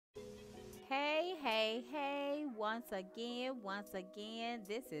Hey, once again,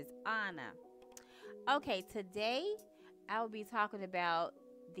 this is Anna. Okay, today I will be talking about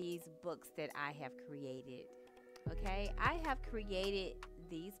these books that I have created. Okay, I have created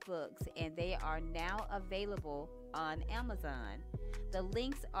these books and they are now available on Amazon. The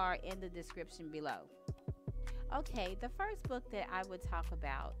links are in the description below. Okay, the first book that I would talk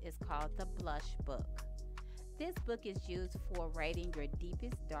about is called The Blush Book. This book is used for writing your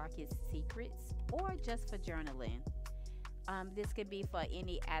deepest, darkest secrets or just for journaling. This could be for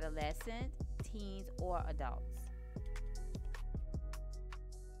any adolescent, teens, or adults.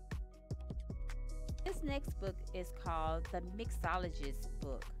 This next book is called The Mixologist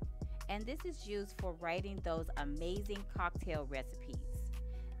Book, and this is used for writing those amazing cocktail recipes.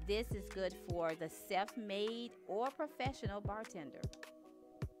 This is good for the self-made or professional bartender.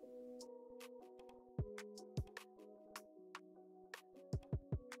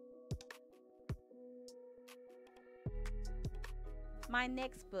 My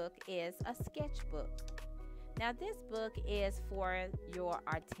next book is a sketchbook. Now, this book is for your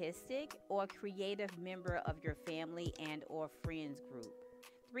artistic or creative member of your family and or friends group.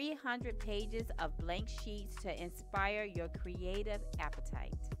 300 pages of blank sheets to inspire your creative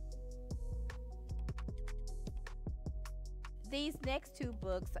appetite. These next two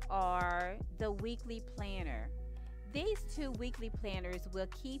books are the weekly planner. These two weekly planners will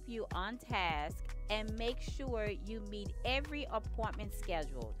keep you on task and make sure you meet every appointment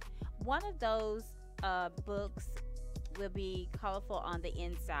scheduled. One of those books will be colorful on the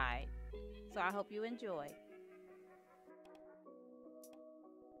inside. So I hope you enjoy.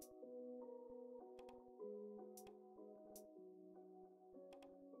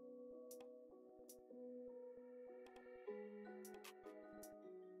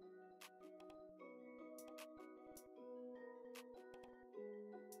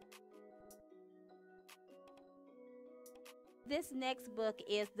 This next book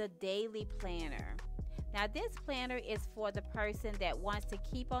is the Daily Planner. Now, this planner is for the person that wants to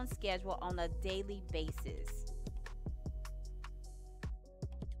keep on schedule on a daily basis.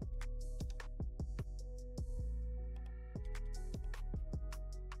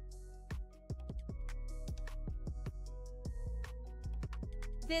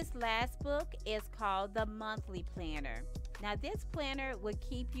 This last book is called the Monthly Planner. Now, this planner will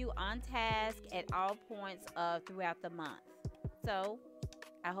keep you on task at all points throughout the month. So,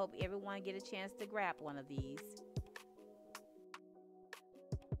 I hope everyone get a chance to grab one of these.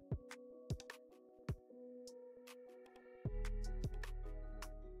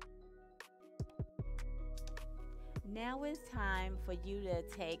 Now it's time for you to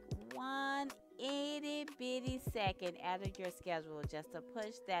take one itty bitty second out of your schedule just to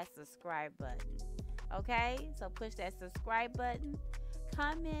push that subscribe button. Okay? So push that subscribe button,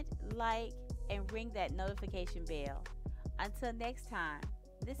 comment, like, and ring that notification bell. Until next time,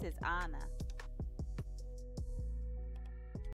 this is Anna.